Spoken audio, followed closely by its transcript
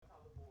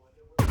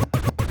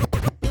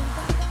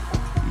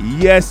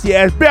Yes,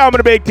 yes. Bam on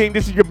the big thing.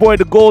 This is your boy,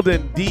 the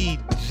Goldendjq.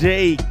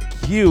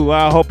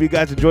 I hope you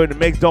guys enjoyed the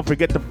mix. Don't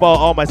forget to follow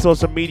all my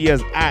social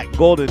medias at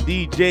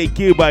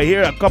Goldendjq. But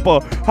here are a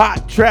couple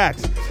hot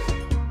tracks.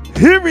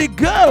 Here we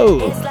go.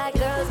 It's like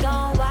girls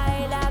gone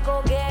wild. I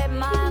go get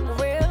my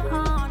grill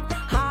on.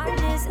 Heart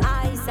is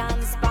ice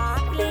and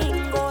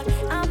sparkling gold.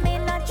 I'm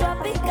in a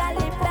tropical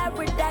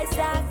paradise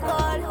I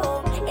call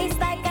home. It's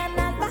like an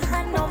alpha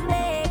and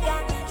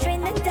omega,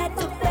 Trinidad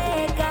to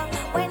Vega.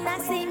 When I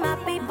see my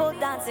people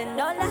dancing,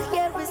 all I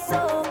hear is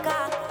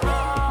soca.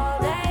 All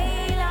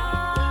day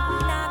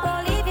long, not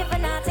gonna leave you for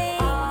nothing.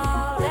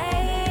 All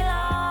day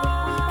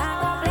long, I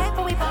go black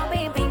and we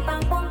bumping, ping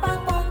pong pong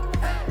pong pong,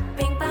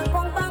 ping pong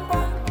pong pong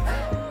pong.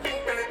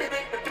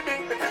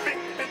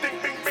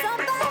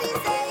 Somebody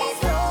say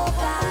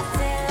soca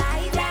till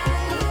I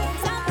die.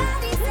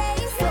 Somebody say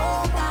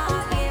soca,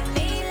 give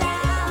me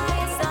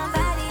life.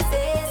 Somebody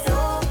say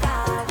soca,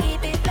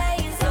 keep it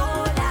playing so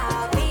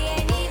loud. We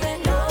ain't even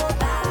know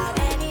about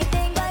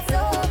anything but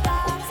soca,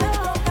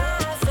 soca,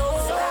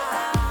 soca.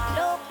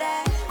 Look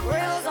that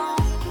grills on,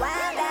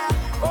 wild out,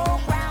 go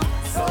round,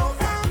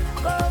 soca,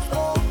 girls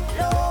go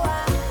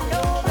lower,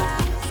 Nova,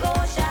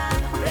 Scotia,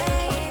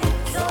 playing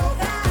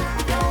soca.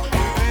 Look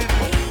that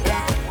we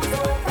got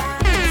soca.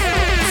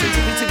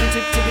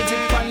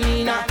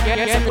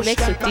 You're in the mix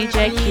with DJ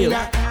Q.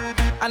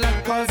 And I'm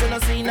causing a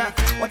scene.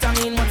 What I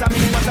mean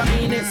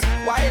is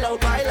wild out.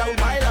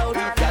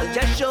 Girl,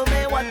 just show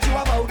me what you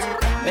about.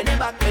 Bend your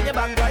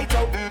back right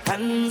out.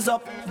 Hands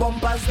up,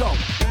 bumpers down.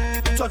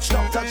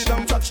 Touchdown. Hands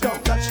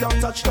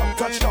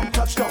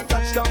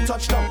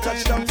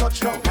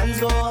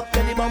go up,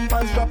 then the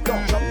bumpers drop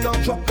down.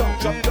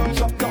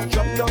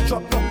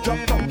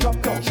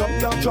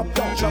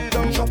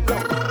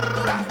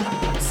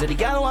 So the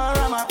girl want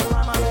rama.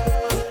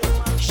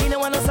 She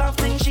don't want no soft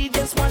thing, she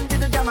just wanted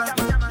the drama.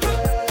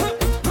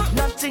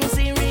 Nothing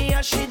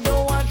serious, she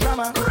don't want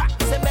drama.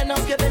 Say bend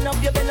up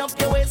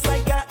your waist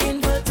like a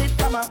inverted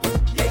comma.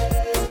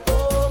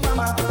 Oh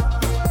mama,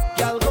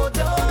 girl go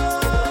down.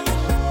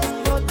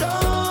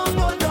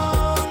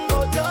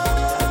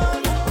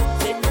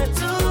 Take me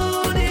to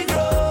the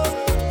ground.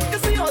 You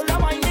see all the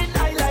whining, I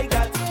like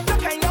that. The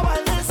kind of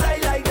wildness I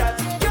like that.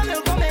 Girl,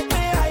 you come make me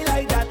I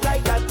like that.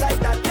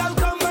 Girl,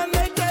 come and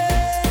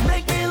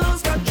make me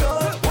lose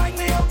control. Wind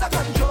me out of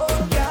control,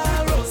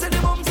 girl. Say the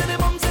bum,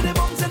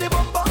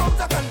 but out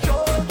of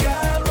control,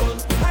 girl.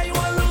 I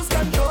want lose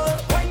control.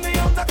 Wind me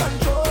out of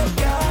control,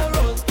 girl.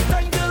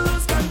 Time to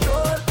lose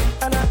control.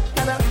 And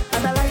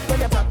I like when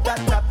you tap,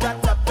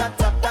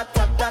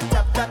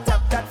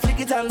 flick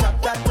it and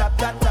tap,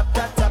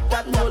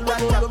 roll,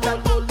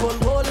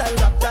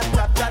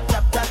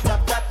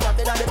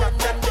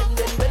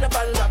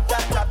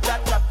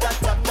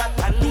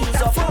 and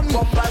knees up,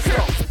 bumpers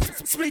down.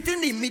 Split in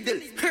the middle,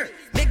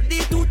 make the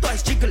two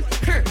toys jiggle,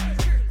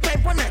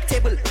 climb on a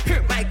table,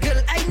 my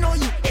girl, I know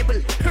you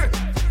able,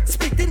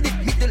 split in the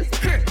middle,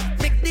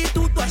 make the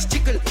two toys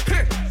jiggle,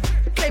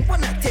 climb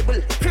on a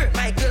table,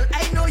 my girl, I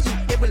know you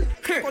able,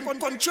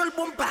 control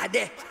bumper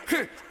there,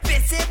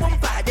 face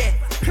bumper there,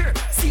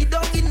 sit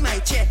down in my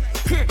chair,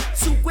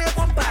 square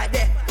bumper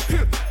there,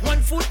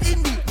 one foot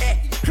in the air,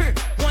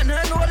 one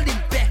hand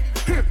holding back,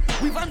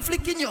 with one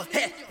flick in your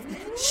hair,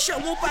 show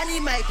up on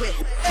in my way,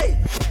 hey,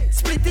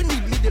 split in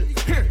the middle,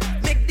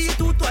 make the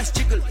two toys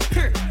jiggle,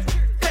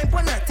 climb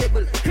on a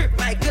table,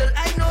 my girl,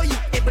 I know you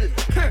able,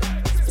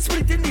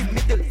 split in the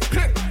middle,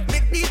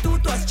 make the two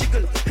toys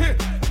jiggle,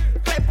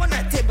 climb on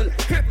a table,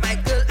 my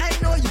girl, I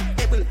know you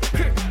able,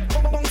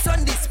 bounce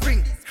on the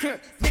spring,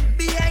 make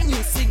behind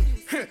you sing,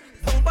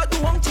 bumper do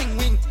Hong Ching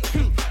Wing,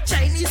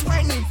 Chinese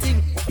whining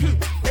thing,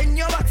 then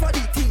you're back for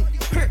the thing,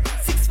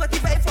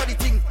 6:45 for the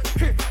thing,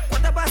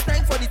 quarter past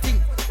 9 for the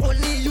thing,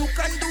 only you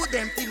can do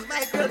them thing,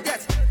 my girl,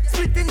 that's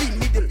split in the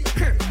middle,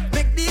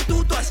 make the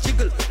two toys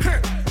jiggle,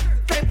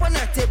 climb on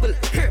a table,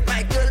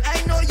 my girl,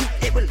 I know you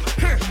able,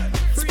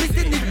 split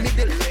in the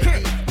middle,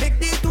 make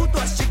the two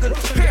toys jiggle,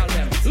 climb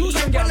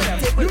on a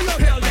table, my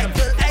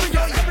girl, I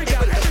know you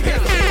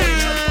able.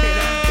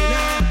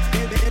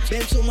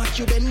 Bend so much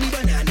you bend the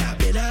banana,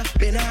 bena.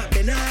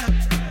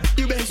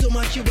 You bend so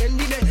much you bend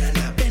the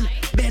banana, bena.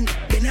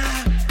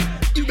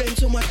 You bend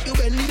so much you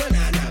bend the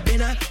banana,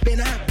 bena.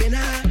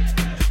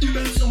 You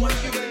bend so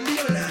much you bend the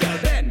banana. Girl,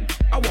 Ben,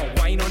 I want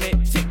wine on it.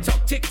 Tick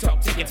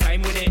tock, take your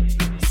time with it.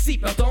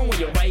 Seatbelt on when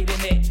you're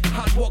riding it.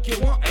 Hard walk you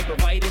want, I'm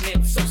providing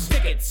it. So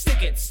stick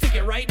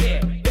it right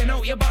there. Bend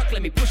out your back,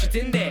 let me push it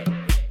in there.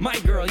 My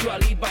girl, you are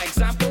lead by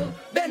example.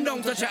 Bend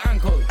down, touch your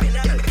ankle.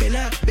 Bena.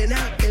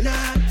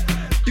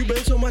 You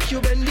bend so much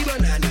you bend the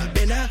banana,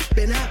 bena.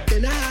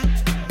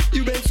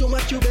 You bend so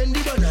much you bend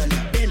the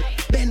banana,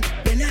 bena.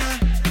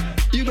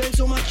 You bend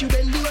so much you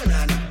bend the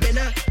banana,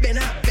 bena.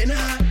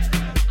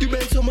 You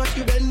bend so much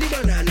you bend the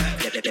banana.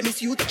 Let me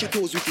see you touch your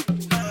toes with it.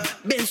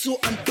 Bend so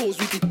and pose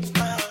with it.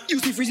 You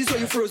see freezes so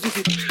you froze with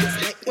it.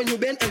 Just like when you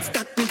bend and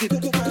start with it.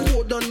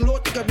 Go down low,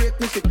 take a break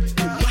with it.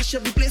 You mash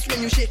up the place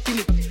when you shaking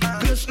it.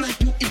 Girls like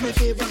you is my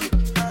favorite.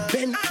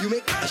 Bend, you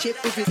make a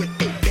shape with it.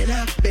 Hey,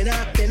 bena.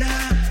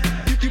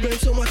 You bend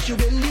so much you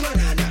bend the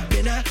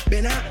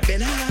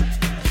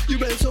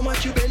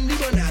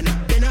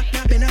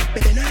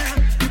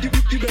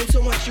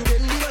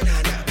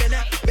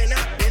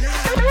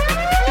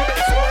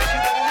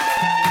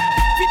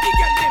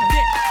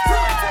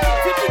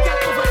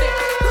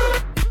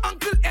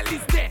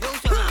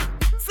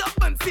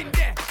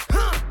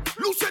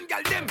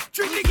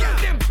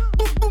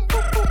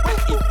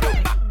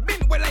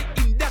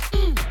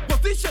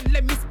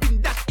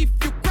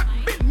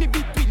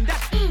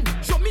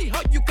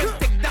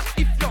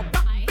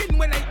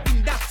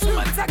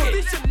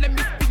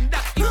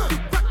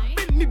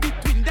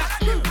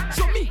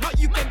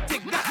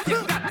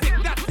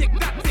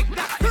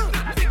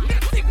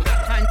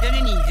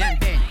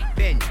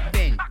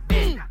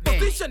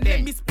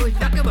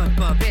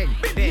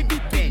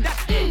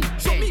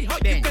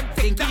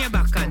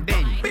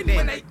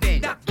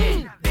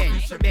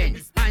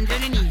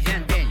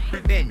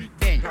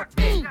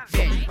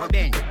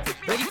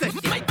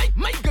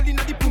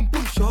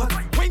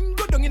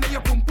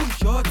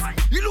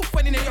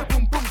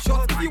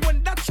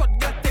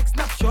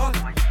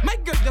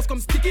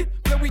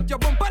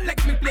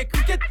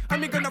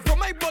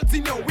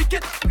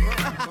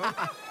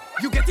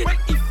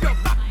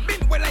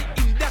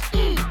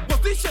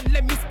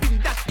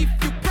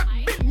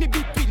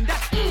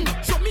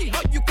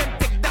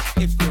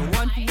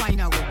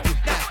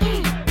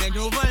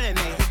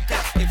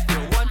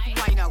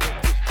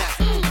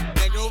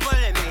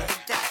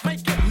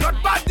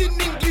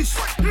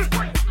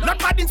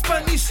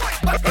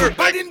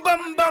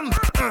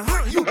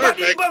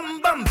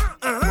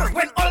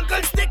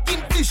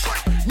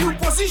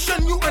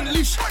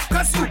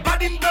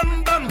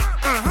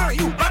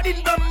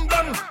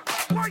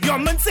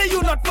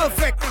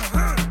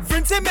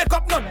say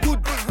makeup not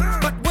good,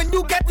 but when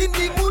you get in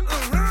the mood,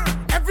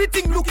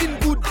 everything looking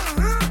good.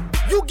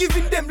 You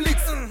giving them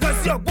licks,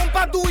 cause your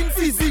bumper doing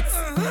physics.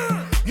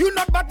 You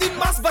not bad in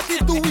mass, but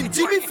it doing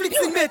Jimmy flicks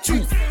in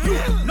Matrix. You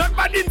not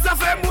bad in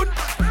Zafemun.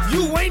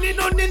 You whining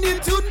on the new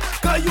tune,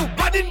 cause you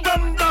bad in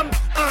bum bum.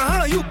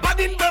 You bad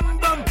in bum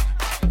bum.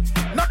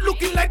 Not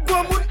looking like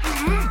Gomun.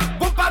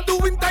 Bumper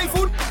doing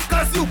typhoon,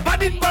 cause you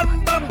bad in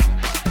bum bum.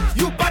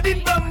 You bad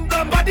in bum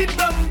bum, bad in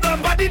bum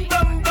bum, bad in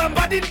bum bum,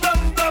 bad in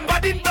bum bum,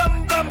 bad in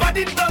bum bum, bad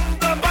in bum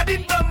bum, bad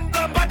in bum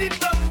bum, bad in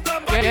bum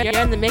bum.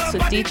 You're in the mix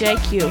with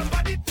DJ Q.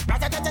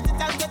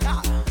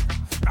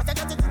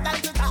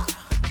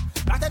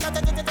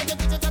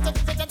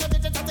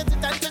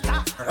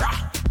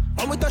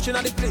 When we touching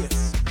on the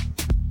place,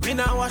 we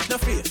now wash the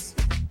face.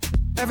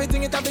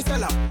 Everything it a be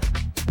sell out.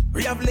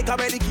 We have liquor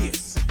by the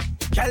case.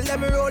 Tell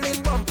them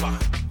rolling bumper,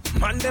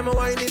 man them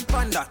whining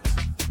panda.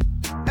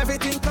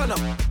 Everything turn up,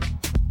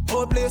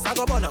 whole place I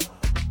go burn up.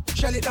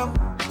 Shell it down,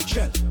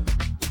 shell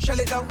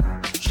it down,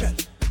 shell.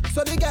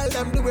 So the girl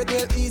them do it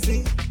real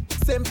easy,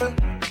 simple,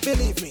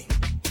 believe me.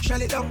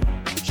 Shell it down,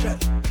 shell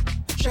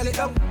it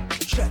down,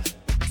 shell.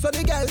 So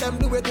the girl them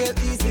do it real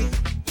easy.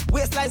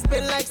 Waistline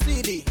spin like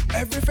CD,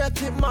 every fret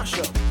tip mash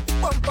up.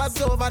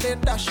 Bumpers over the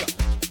dash up.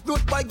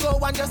 Good boy go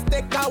and just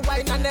take a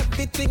wine and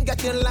everything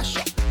getting lash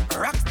up.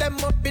 Rocks them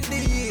up in the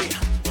air,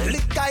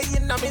 liquor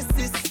in my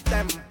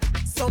system.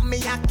 So me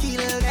a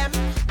kill them,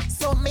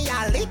 so me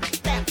a lick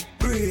them.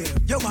 Brave,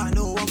 you wanna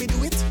know how we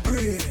do it?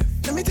 Brave,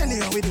 let me tell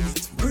you how we do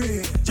it.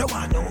 Brave, you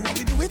wanna know how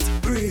we do it?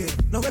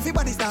 Brave, now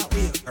everybody start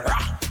with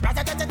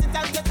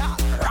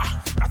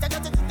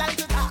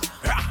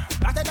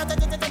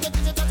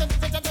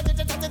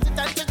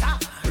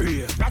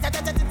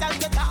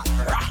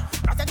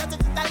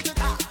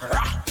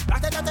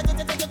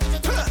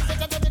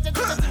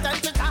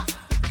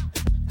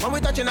when we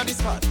touching at this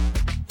spot,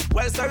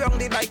 well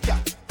surrounded by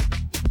cat.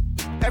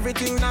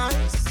 Everything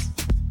nice,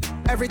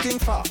 everything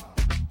far.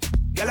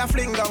 Girl a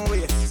fling down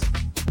waist,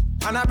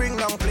 and I bring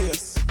down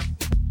place.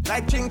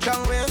 Like ching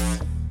chong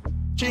waist,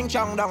 ching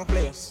chong down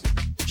place.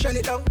 Shell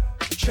it down,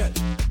 shell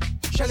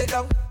it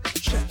down,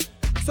 shell.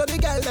 So the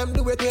girl them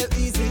do it real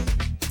easy,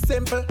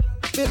 simple,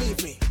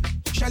 believe me.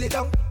 Shell it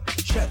down,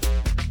 shell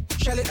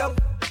it down,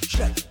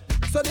 shell.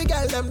 So the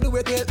girl them do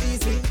it real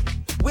easy.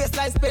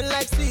 Waistline spin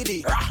like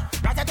CD.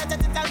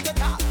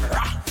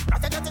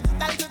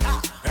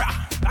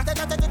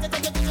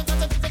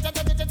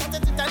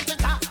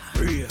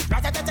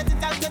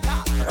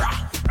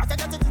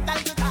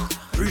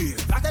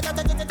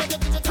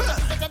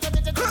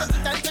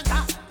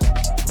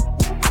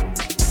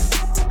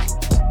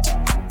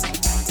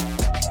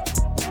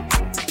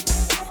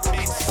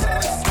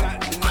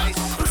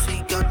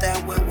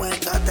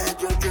 Got that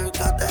drip,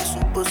 got that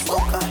super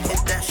soca.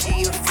 Hit that,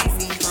 she a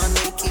Fifi,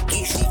 honey,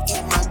 Kiki, she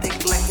eat my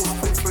dick like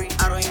it's free.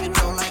 I don't even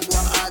know like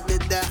why I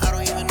did that. I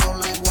don't even know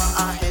like why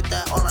I hit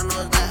that. All I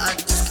know is that I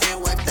just can't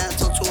whack that.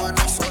 Talk to her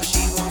nice, so she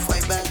won't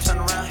fight back. Turn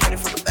around, hit it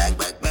from the back.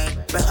 Bet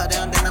her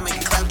down, then I make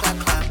it clap. I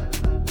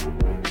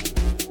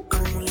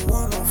don't really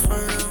want no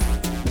friend.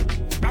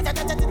 I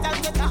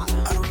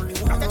don't really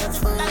want no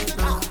friend.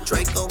 No.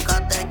 Draco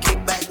got that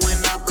kickback when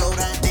I blow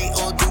that. They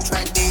all do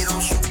track, they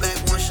don't shoot back.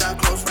 One shot,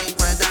 close range,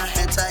 red dot,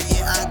 head tie.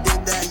 Yeah, I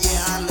did that.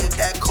 Yeah, I lived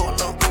that. Call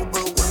up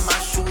Uber with my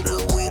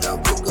shooter, with a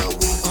Ruger.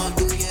 We gon'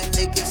 do your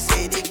niggas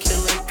say they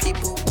killing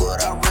people,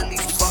 but I really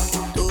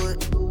fucking do it.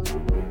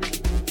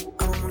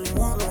 I don't really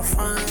want no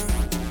friend.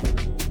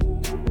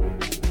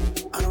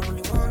 I don't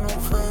really want no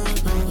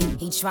friend. No.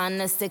 He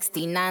tryna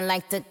 69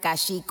 like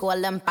Takashi,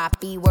 call him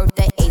Papi, worth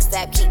the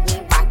ASAP, keep me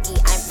rocky.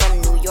 I'm from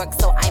New York,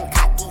 so I'm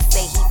cocky.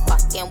 Say he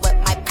fucking with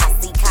my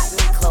posse, caught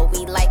me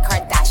Chloe like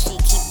Kardashian.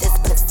 Keep this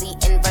pussy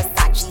in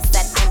Versace,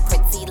 said I'm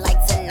pretty like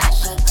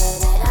Tanashi.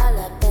 Put it all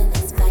up in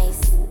his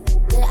face,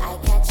 did I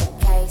catch a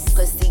case?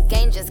 Pussy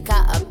gang just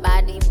caught a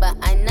body, but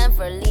I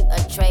never leave a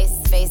trace.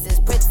 Face is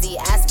pretty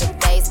as for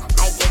days,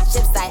 I get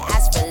chips, I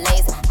ask for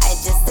lace. I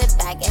just sit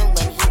back and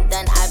when he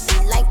done, I be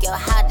like, yo,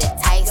 how to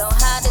taste? Yo,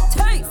 how to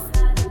taste?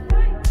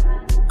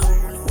 I don't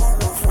really want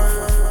no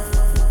friend.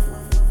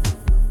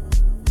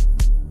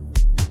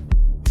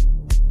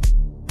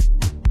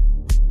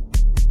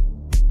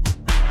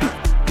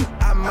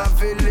 I'm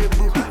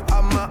available,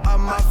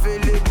 I'm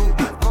available.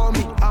 Call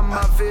me, I'm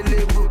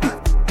available.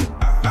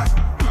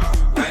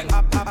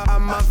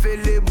 I'm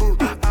available,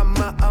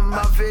 I'm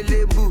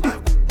available.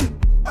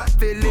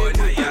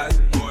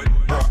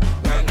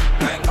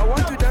 I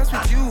want to dance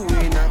with you,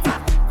 Wayna.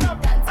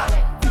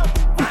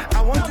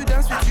 I want to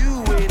dance with you,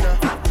 Wayna.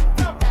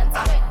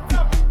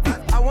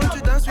 I want to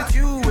dance with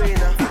you,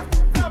 Wayna.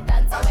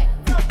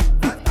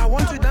 I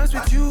want to dance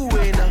with you,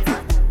 Wayna.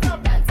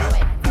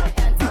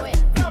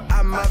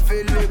 I'm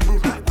available,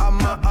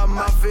 I'm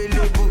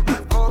available.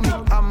 Call me,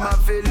 I'm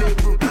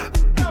available.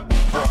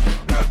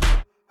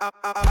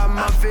 I'm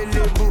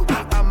available,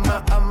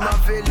 I'm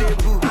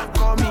available.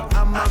 Call me,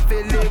 I'm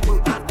available.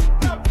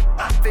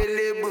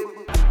 Available.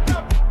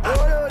 Oh,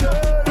 lo, lo,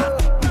 lo.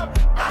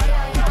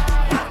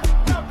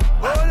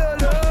 Oh, lo,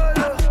 lo,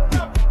 lo.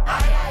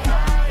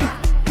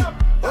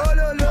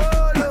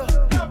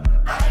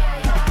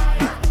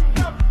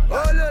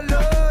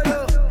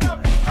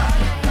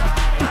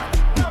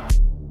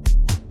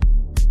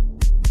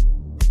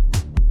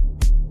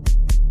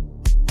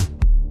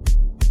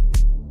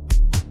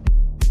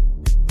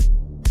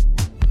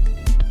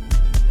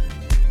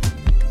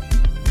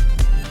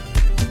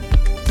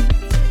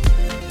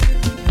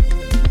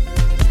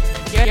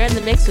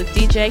 mix with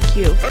DJ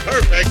Q.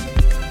 Perfect.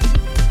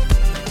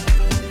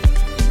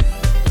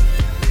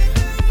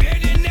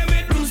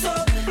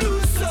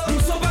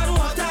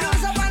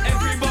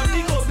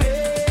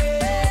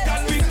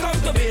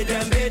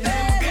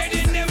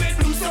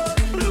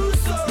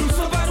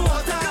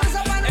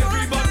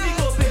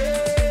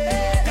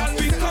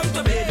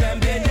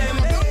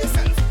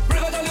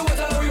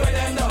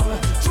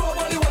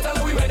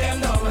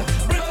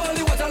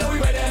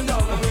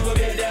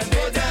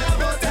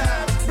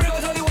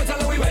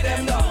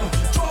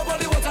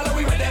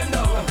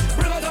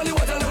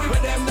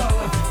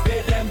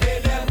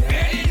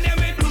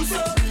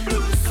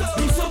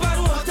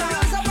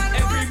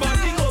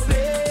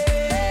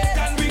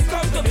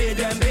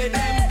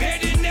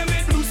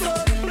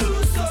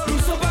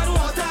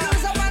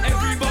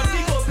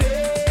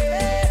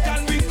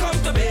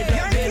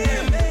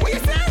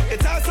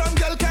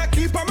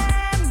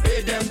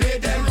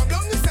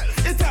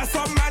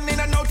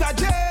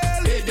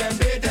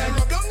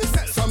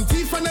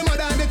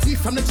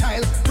 From the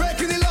child,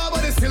 breaking the law,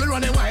 but they still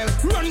running wild.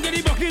 Run, get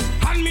the bucket,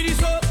 hand me the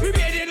soap. We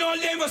made it all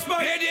them was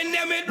spot. Made in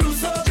them it blue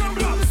soap. Jump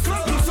up,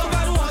 blue soap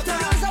and water.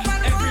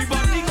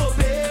 Everybody go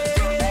pay.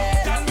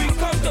 Can we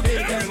come to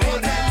pay them?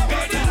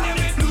 Made in them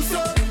it blue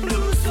soap,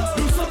 blue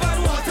soap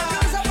and water.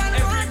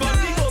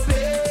 Everybody go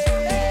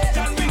pay.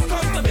 Can we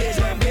come to pay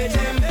them?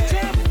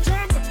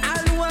 Jump. I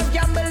know a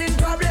gambling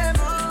problem.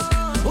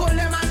 Hold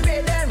them and pay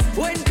them.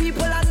 When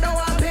people and no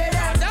one pay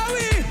them.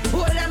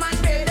 Hold them and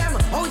pay them.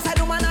 Outside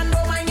the man and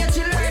no mind your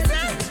children.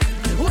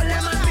 Hold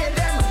them and pay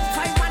them.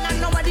 Five man and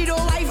nobody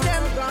don't wife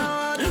them.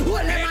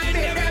 Hold them and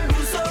pay them.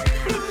 Blue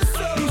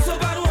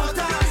soap and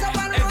water.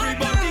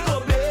 Everybody go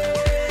pay.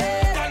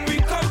 Can we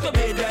come to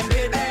pay them?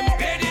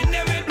 Made in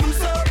them it blue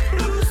soap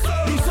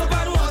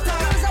and water.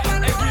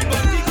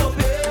 Everybody go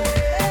pay.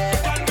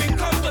 Can we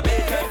come to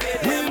pay them?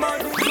 We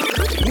man,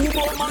 who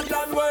more man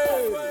than we?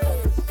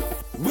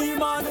 We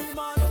man,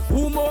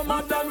 who more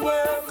man than we?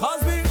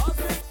 Cause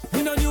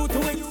we no new to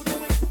it.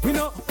 We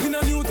no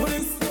new to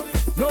this.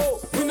 No,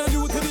 we no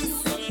new to this.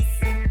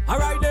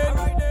 Alright then,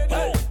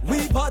 hey,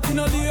 we party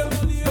no lame,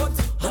 but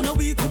I know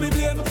we to be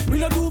blamed. We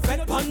no do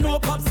fed pan, no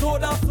pop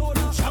soda.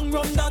 Strong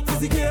rum that is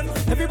the game.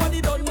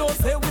 Everybody don't know,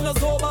 say we no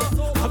sober.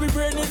 How we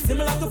brain it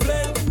similar to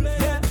flame.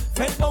 Yeah,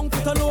 fed bunk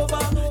to turn over.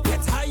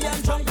 Get high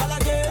and drunk all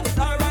again.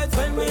 Alright,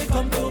 when we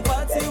come to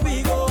party,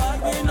 we go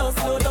hard. We no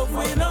slow down,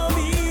 we no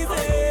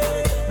easy.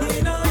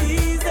 We no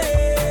easy.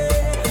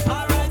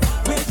 Alright,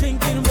 we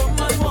drinking rum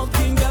and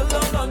walking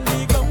along on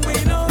the ground. We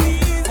no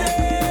easy.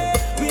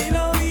 We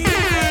no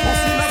easy.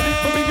 Bust in a bit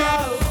for me,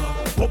 girl.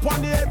 Up on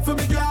the head for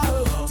me, girl.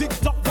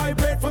 Tick-tock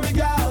vibrate for me,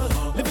 girl.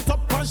 Lift it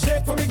up and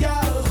shake for me,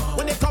 girl.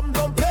 When they come,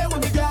 don't play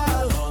with me,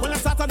 girl. When I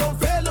start, I don't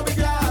fail with me,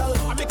 girl.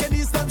 I'm making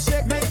these them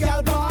shake, make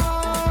girl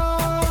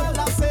ball.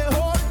 I say,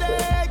 whole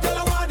day, girl,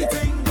 I want the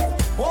thing.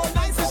 All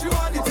night, so she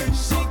want the thing.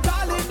 She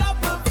calling up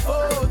my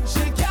phone.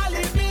 She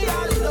calling me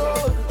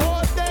alone.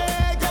 Whole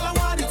day, girl, I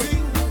want the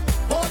thing.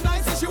 All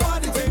night, so she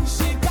want the thing.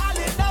 She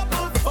calling up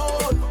my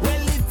phone.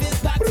 Well, if it's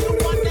that you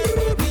want it,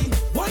 baby.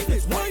 Wine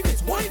it, wine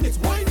it, wine it,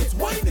 wine it,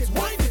 wine it,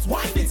 wine it,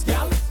 wine it,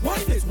 girl.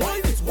 Wine it,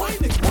 wine it,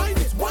 wine it, wine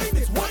it, wine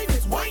it, wine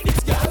it, wine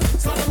it, girl.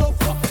 Saddle up,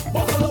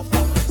 buckle up,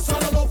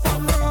 saddle up,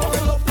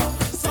 buckle up,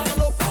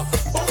 saddle up,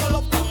 buckle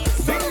up.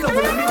 Bend down,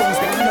 let me bounce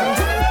that.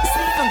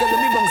 Sit down, let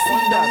me bounce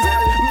that.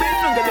 Bend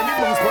down, let me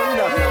bounce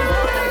that.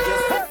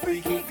 Just a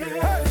freaky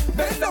girl.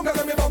 Bend down,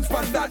 let me bounce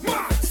that.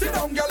 Sit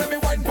down, girl, let me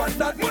wine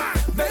that.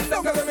 Bend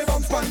down, let me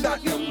bounce that.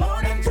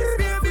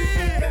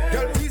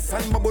 Girl, twist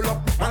and bubble up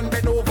and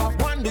bend over.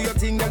 One do your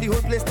thing, girl, the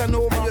whole place turn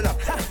over. You love.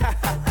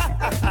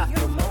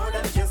 You're more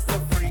than just a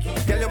freaky.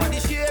 Girl, your body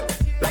shape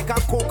like a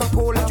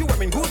Coca-Cola. You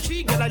wearing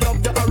Gucci, girl, I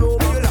love the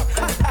aroma. You love.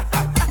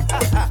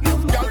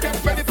 Girl,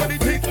 get ready for the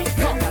tick.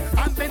 Come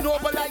and bend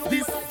over like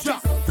this.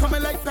 Drop.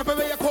 Coming like pepper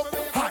where you come.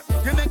 Hot.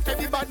 You make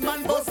every bad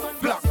man bust.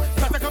 Black.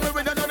 Tata coming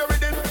with another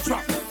rhythm.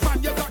 Drop.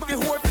 Man, you got the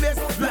whole place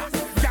black.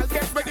 Girl,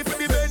 get ready for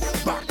the bend.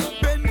 Back.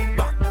 Bend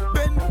back.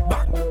 Bend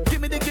back.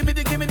 Give me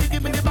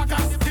the back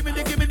ass. Give me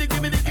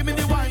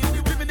the wine.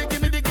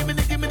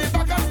 Give me the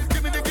back ass.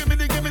 Give me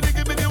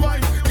the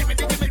wine. Give me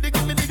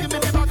the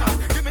back ass.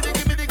 Give me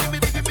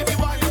the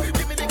wine.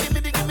 Give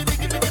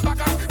me the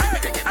back ass.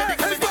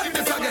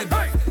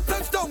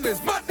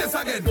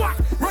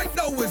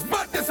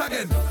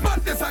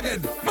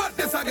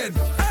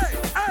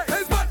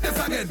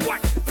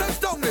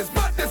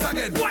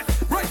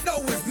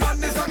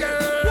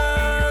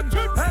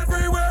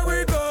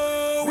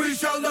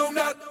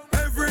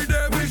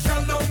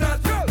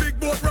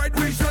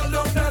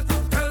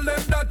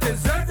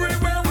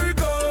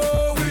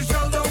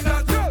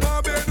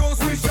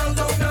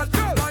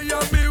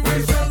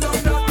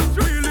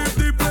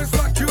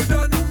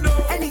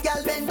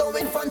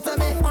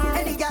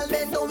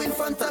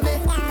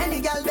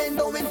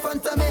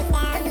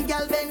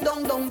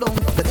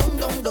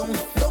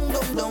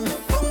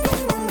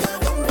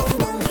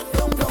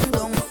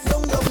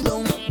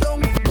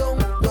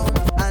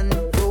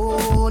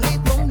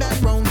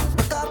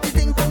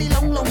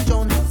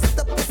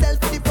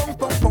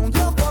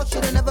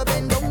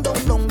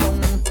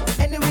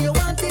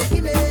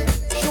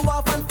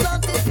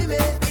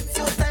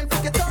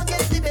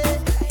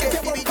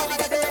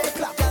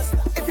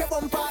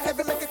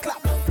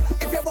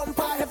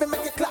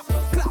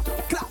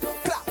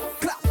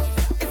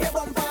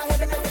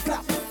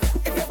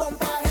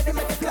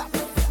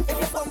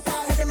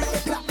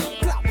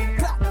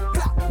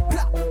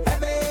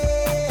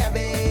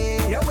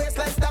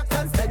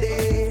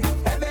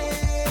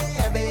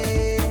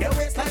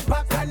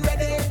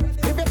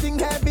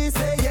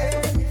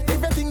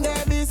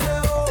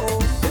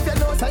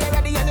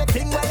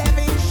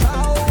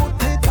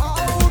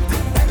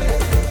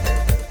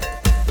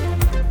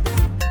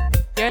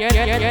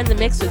 You're in the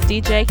mix with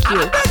DJ Q.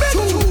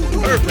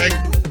 Perfect.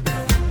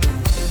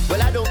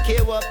 Well, I don't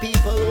care what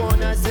people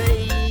wanna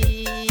say.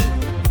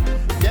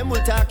 Them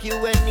will talk you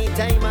any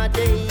time of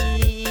day.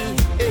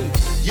 Hey,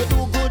 you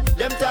do good,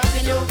 them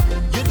talking you.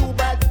 You do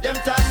bad, them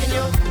talking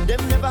you.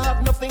 Them never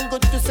have nothing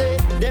good to say.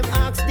 Them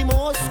ask the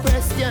most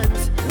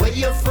questions. Where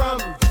you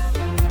from?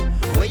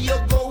 Where you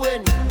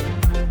going?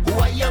 Who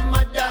are your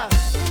mother?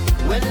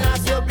 When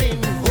last you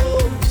been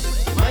home?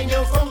 Mind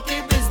your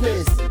funky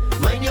business.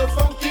 Mind your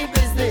funky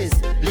business.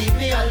 Leave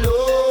me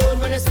alone.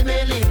 When you see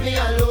me, leave me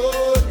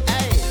alone.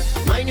 Hey,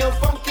 mind your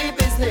funky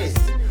business.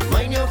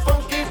 Mind your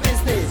funky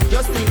business.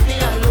 Just leave me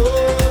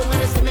alone. When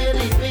you see me,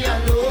 leave me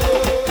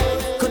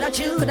alone. Coulda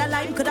chill, coulda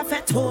lime, coulda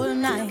fat whole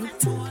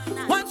night.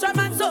 Once from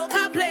and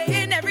soca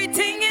playing,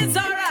 everything is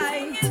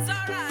alright.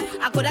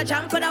 I coulda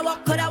jam, coulda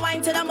walk, coulda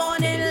wine to the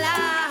morning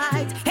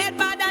light. Head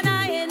bad and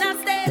I in a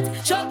state,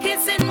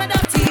 showcasing my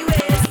dirty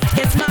ways.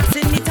 It's mass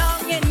in me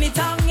tongue, in me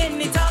tongue, in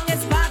me tongue.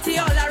 It's party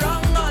all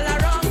around, all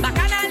around. Back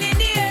and in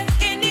the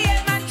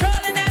air, man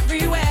trolling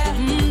everywhere.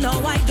 No,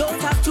 I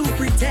don't have to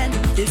pretend.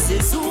 This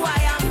is who I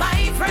am,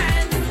 my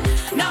friend.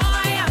 Now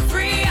I am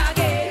free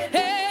again.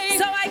 Hey,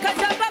 so I can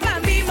jump up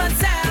and be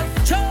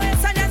myself. Show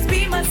it and just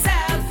be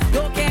myself.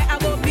 Don't care, I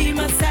go be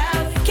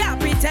myself. Can't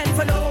pretend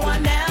for no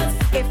one else.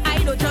 If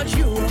I don't judge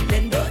you,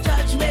 then don't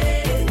judge me.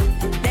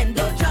 Then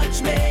don't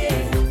judge me.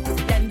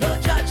 Then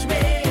don't judge me.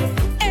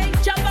 Hey,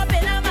 jump up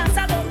in a mass,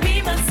 I go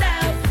be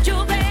myself.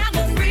 Juve, I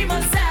go free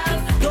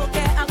myself. Don't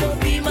care, I go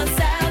be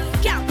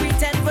myself. Can't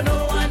pretend for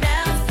no one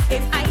else.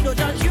 If I don't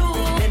judge you,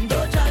 then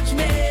don't judge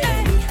me.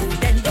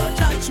 Then don't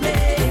judge me.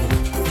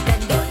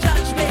 Then don't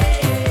judge me.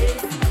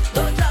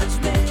 Don't judge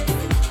me.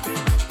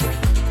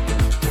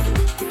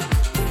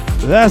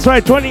 That's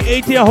right,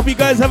 2018. I hope you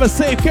guys have a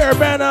safe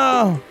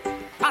caravana.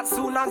 As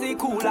soon as the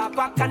cooler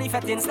pack and the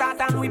fetting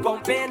start and we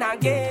bumping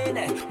again.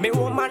 Me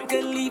woman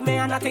can leave me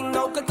and nothing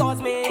now could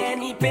cause me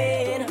any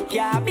pain.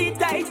 Yeah, be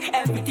tight,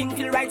 everything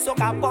feel right, so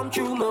I pump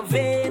through my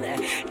vein.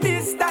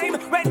 This time,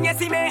 when you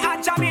see me,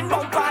 I jam in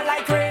bumper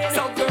like rain.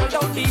 So girl,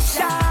 don't be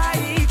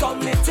shy,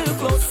 come a little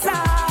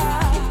closer.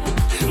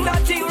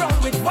 Nothing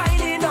wrong with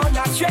whining on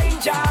a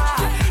stranger.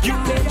 You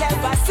may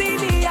never see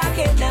me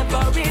again,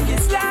 never in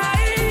this life.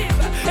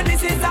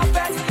 This is a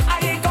bet, I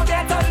ain't come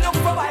here to look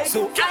for wife.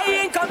 So I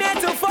ain't come here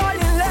to fall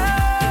in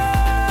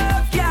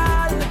love,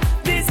 girl.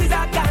 This is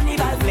a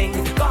carnival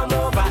fling. Come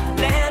over,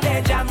 let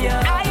me jam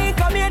ya. I ain't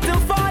come here to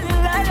fall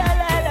in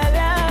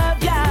love,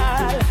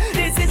 girl.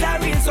 This is a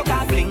real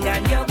soca fling,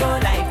 and you go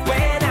like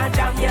when I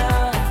jam ya.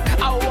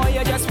 I want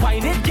you just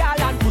whine it,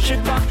 girl, and push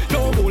it back.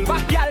 No hold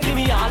back, girl, give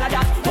me all of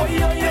that. Oh, yo,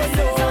 yo, yo.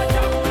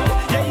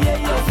 Yeah, yeah,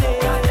 yeah,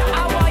 yeah. I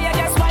want you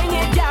just whine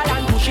it, girl,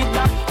 and push it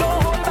back. No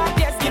hold back,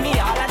 yes, give me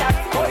all of that.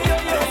 Oh, yo,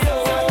 yo, yo.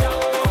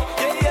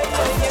 Yeah, yeah,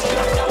 yeah,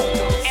 yeah.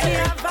 She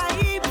have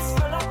vibes.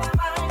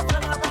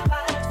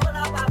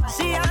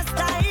 She has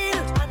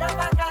style.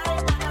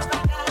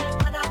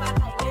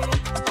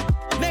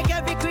 Make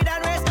every creed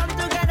and race come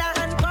together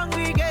and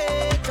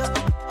congregate.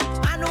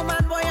 And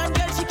woman, boy, and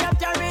girl, she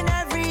capturing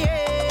every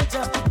age.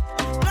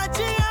 But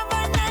she have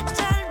a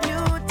natural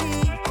beauty.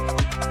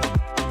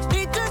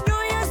 Need to do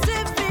your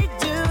civic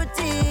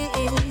duty.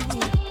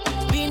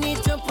 We need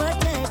to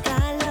protect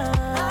our love.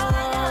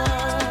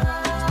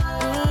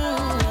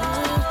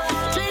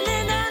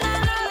 Trinidad, I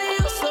love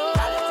you so.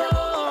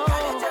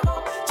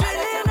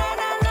 Trinidad,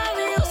 I love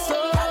you so.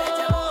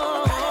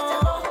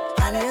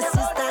 And your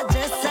sister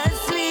just as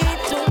sweet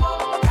too.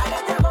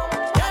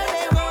 Tell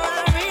me more,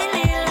 I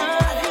really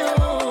love you.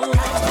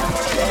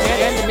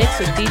 You're in the mix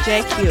with DJ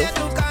Q.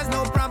 Cause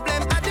no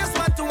problem, I just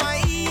want to wine.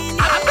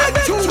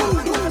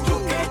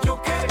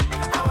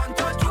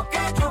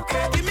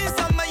 Give me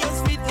some of your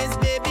sweetness,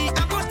 baby. I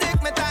go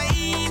take my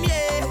time,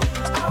 yeah.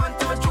 I want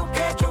to juke.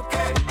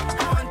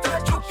 I want to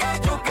juke.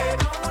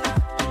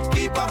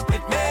 Keep up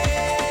with me.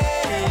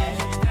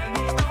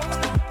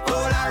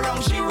 All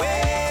around she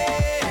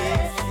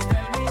waits.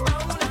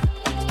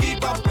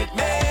 Keep up with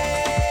me.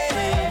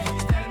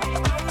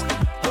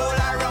 All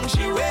around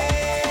she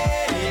waits.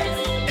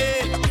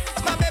 Hey,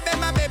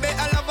 my baby, I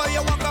love how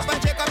you walk up and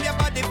shake up your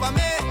body for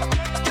me.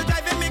 You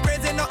driving me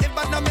crazy, nothing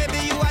but no maybe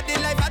you are the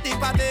life at the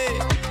party.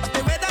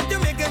 The way that you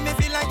making me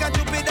feel like a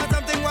stupid or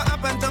something what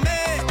happened to me.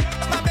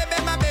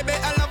 My baby,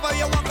 I love how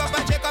you walk up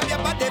and shake up your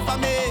body for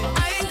me.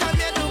 I ain't come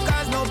here to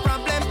cause no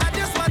problem, I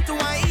just want to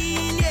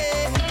wine,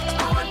 yeah.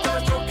 I want to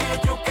juke.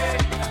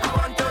 I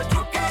want to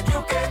juke.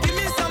 Give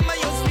me some of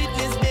your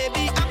sweetness,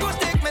 baby. I go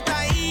take my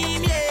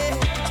time, yeah.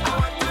 I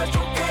want to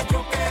juke.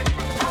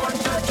 I want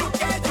to juke.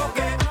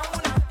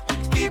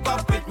 Keep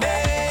up with me.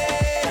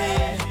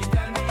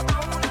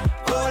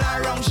 All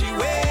around she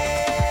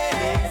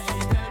waits.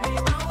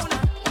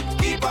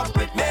 Keep up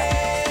with me.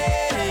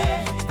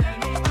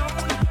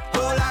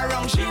 All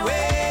around she waits.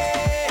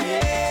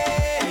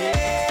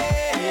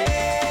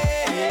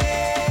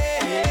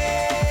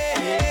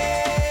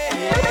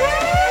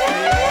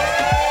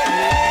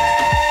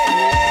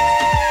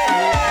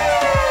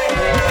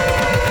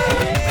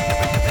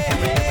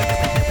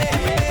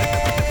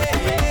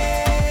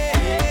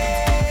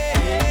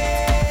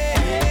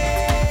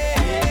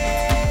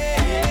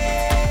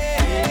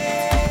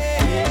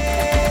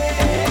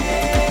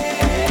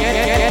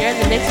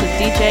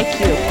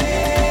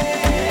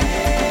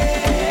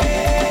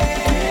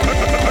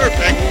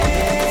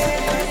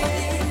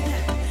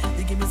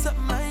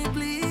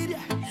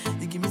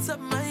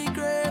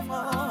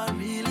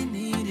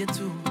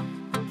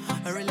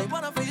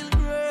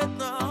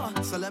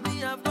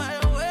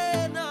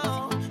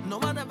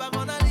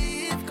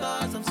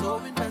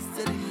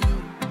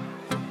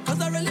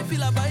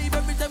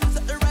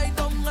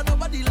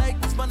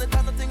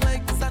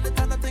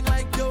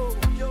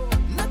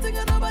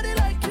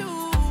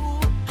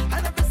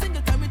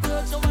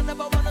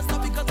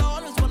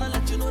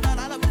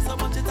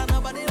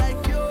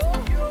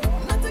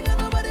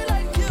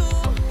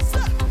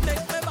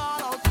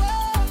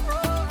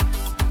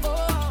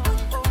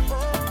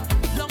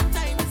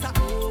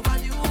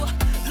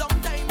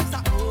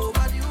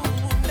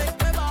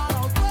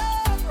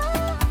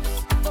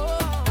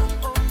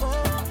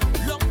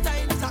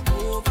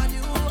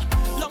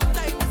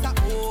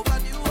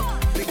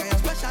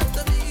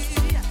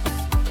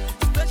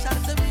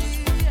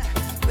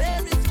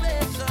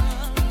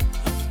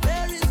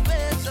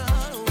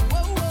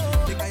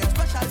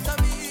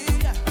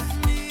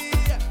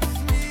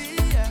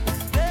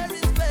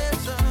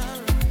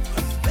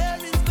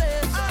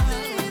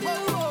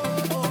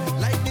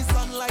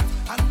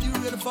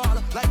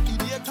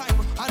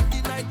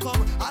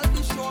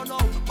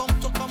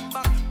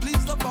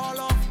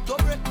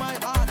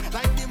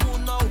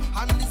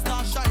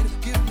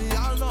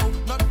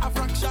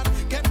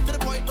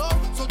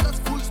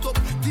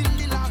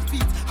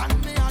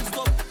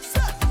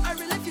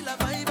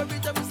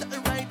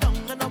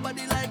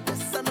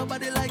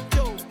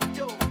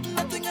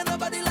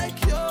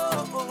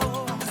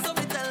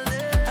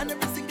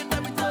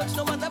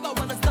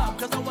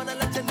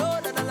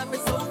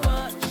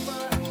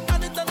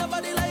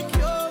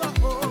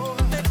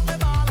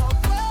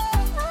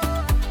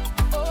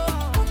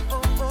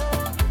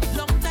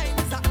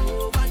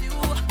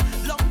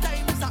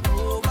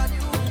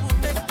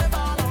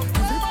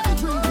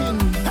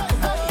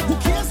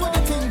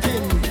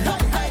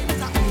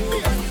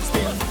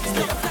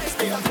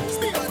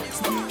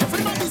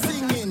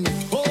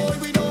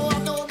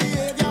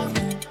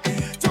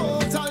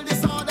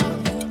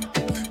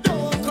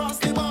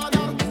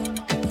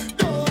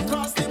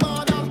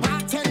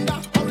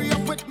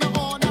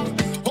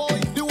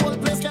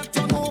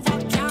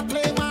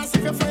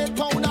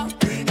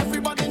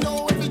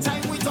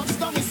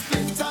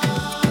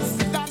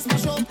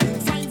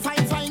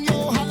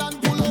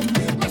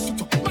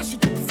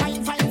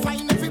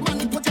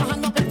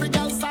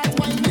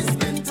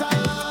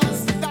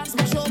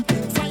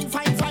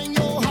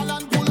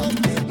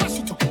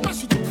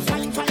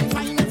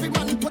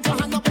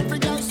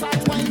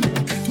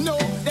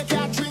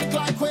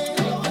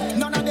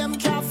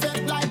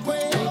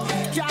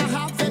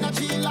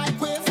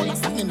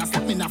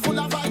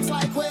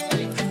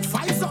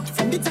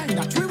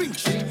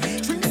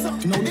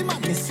 Now the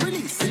madness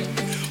release.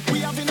 We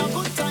having a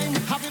good time,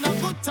 having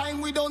a good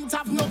time. We don't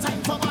have no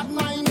time for bad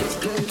mind. Let's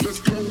go, let's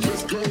go,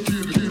 let's go,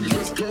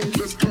 let's go,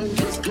 let's go,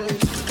 let's go.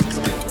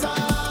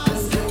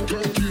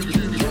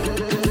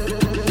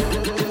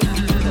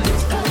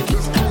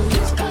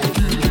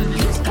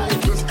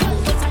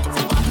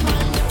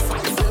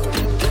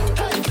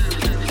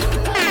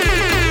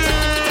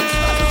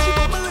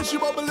 She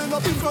bubbling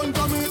up in front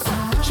of me.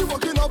 She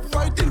walking up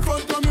right in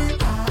front of me.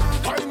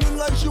 Whining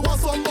like she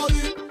wants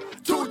somebody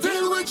to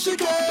deal with. She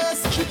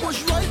gets. She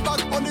push right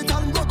back on it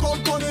and rock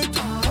up on it.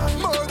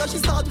 Murder, she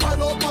start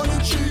pile up on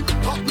it. She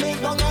have me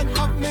down and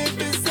have me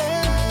busy.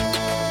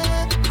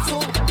 So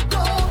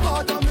don't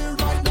bother me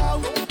right now.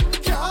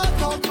 Can't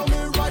talk to me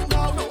right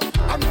now.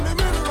 I'm in the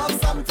middle of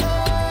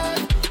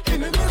something.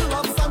 In the middle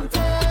of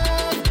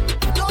something.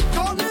 Don't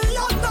call me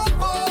on the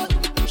phone.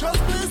 Just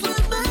please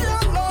leave me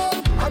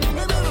alone. I'm in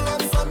the middle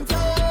of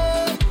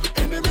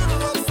something. In the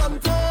middle of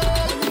something.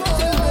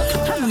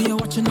 I know you're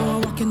watching, now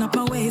I'm walking up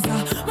my ways.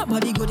 My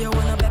body good, you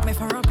wanna bet me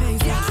for a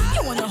pace.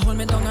 You wanna hold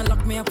me down and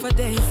lock me up for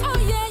days. Oh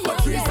yeah, yeah,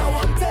 Patrice, I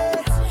want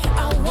it.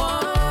 I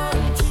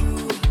want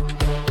you,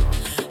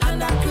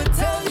 and I could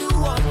tell you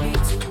want me to.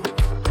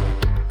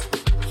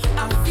 I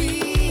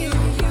feel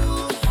you,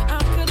 I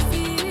could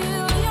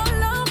feel your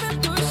love and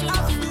push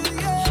you.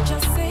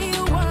 Just say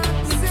you want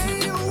me, say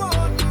you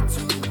want me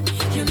to.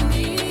 You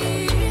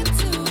need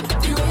to.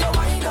 You way you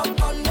wind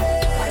up on me,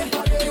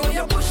 you way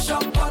you push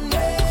up on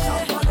me,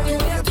 you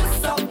way you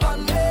twist up on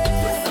me.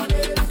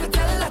 I could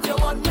tell that you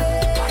want me.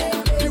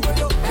 You way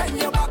you bend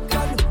your back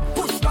and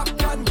push back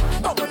and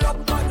bubble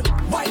up and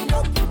wind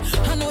up.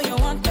 I know you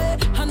want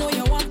it, I know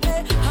you want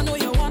it, I know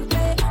you want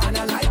it. And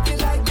I like it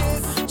like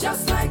this,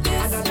 Just like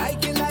this, and I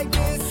like it like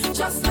this.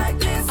 just like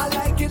this. I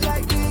like it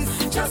like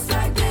this, Just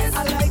like this,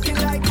 I like it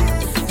like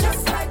this.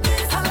 just like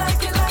this. I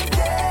like it like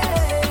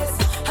this.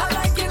 I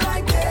like it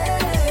like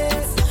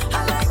this.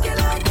 I like it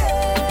like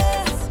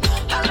this.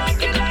 I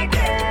like it like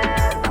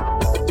this.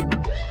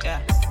 Yeah.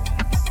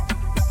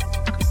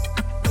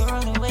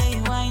 Girl, the way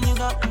you whine, you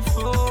got me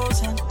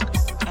frozen.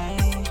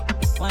 Ay,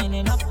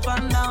 winding up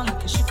and down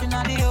like a ship in the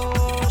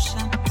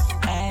ocean.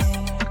 Ay,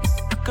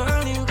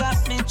 girl, you got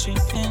me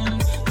tripping.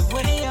 The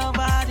way your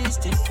body's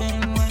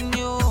dipping when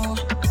you.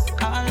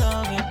 I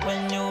love it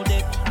when you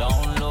dip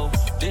down low,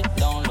 dip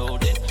down low,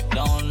 dip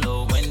down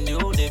low. When you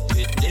dip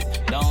it,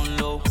 dip down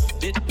low,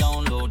 dip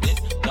down low, dip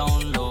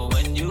down low.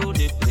 When you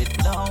dip it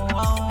down,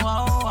 oh,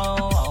 oh,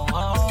 oh,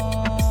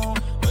 oh, oh.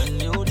 When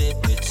you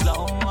dip it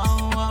slow,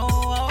 oh, oh,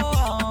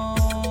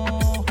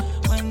 oh,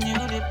 oh. When you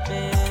dip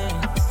it,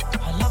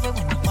 I love it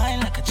when you whine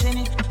like a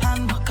chinny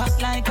and walk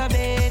up like a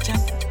Bajan.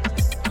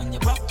 When you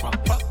rock, rock,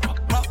 rock, rock,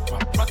 rock,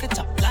 rock, rock it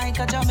up like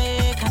a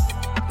Jamaican.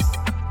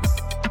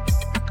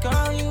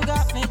 Girl, you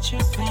got me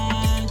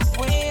tripping.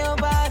 Way your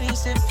body's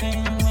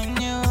sipping when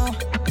you.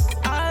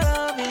 I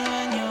love it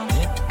when you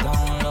dip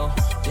down low,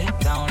 dip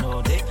down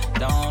low, dip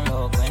down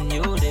low. When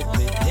you dip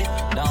it,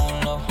 dip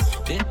down low,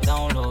 dip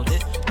down low,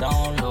 dip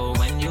down low.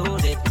 When you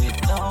dip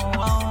it down,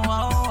 oh,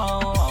 oh,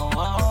 oh,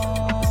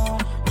 oh, oh.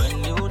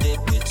 When you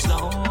dip it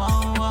slow,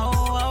 oh, oh,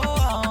 oh,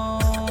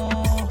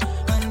 oh.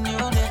 When you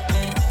dip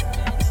it.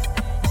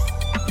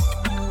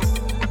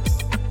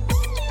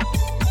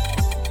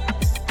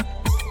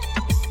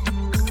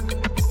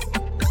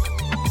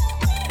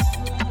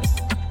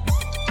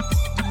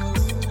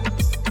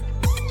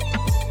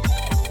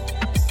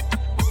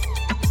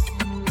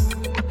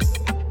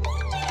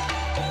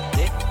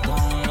 Dip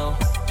down low,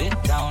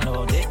 dip down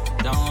low, dip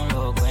down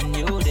low. When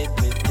you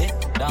dip it,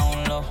 dip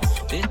down low,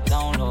 dip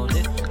down low,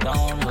 dip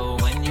down low.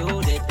 When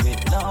you dip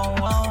it low,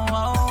 oh,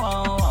 oh,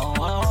 oh,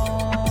 oh,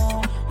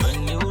 oh. When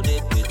you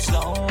dip it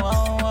slow,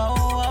 oh, oh,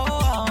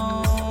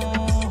 oh,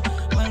 oh.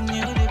 When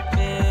you dip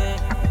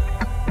it,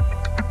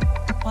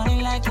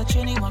 wine like a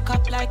trini, walk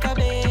up like a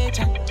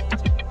Bajan.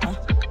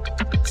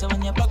 So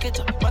when you buck it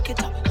up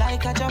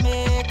like a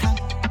Jamaican.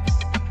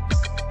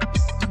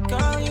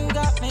 Girl, you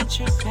got me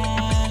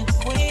tripping.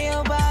 Way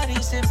your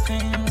body's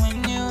sipping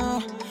when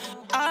you.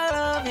 I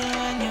love it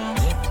when you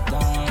dip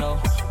down low,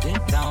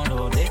 dip down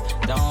low, dip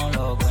down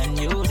low. When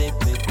you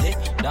dip it,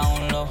 dip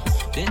down low,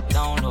 dip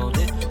down low,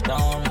 dip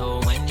down low.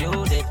 When you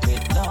dip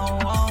it low,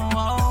 oh, oh,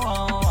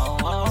 oh,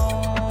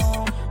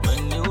 oh, oh.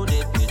 When you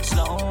dip it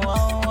slow,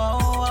 oh, oh,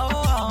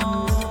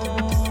 oh,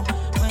 oh.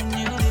 When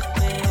you dip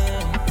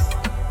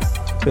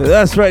it. So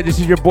that's right, this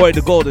is your boy,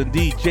 the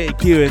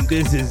Goldendjq, and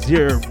this is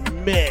your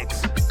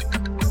mix.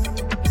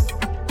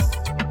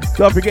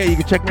 Don't forget, you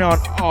can check me on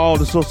all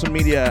the social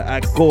media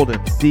at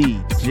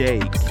Goldendjq.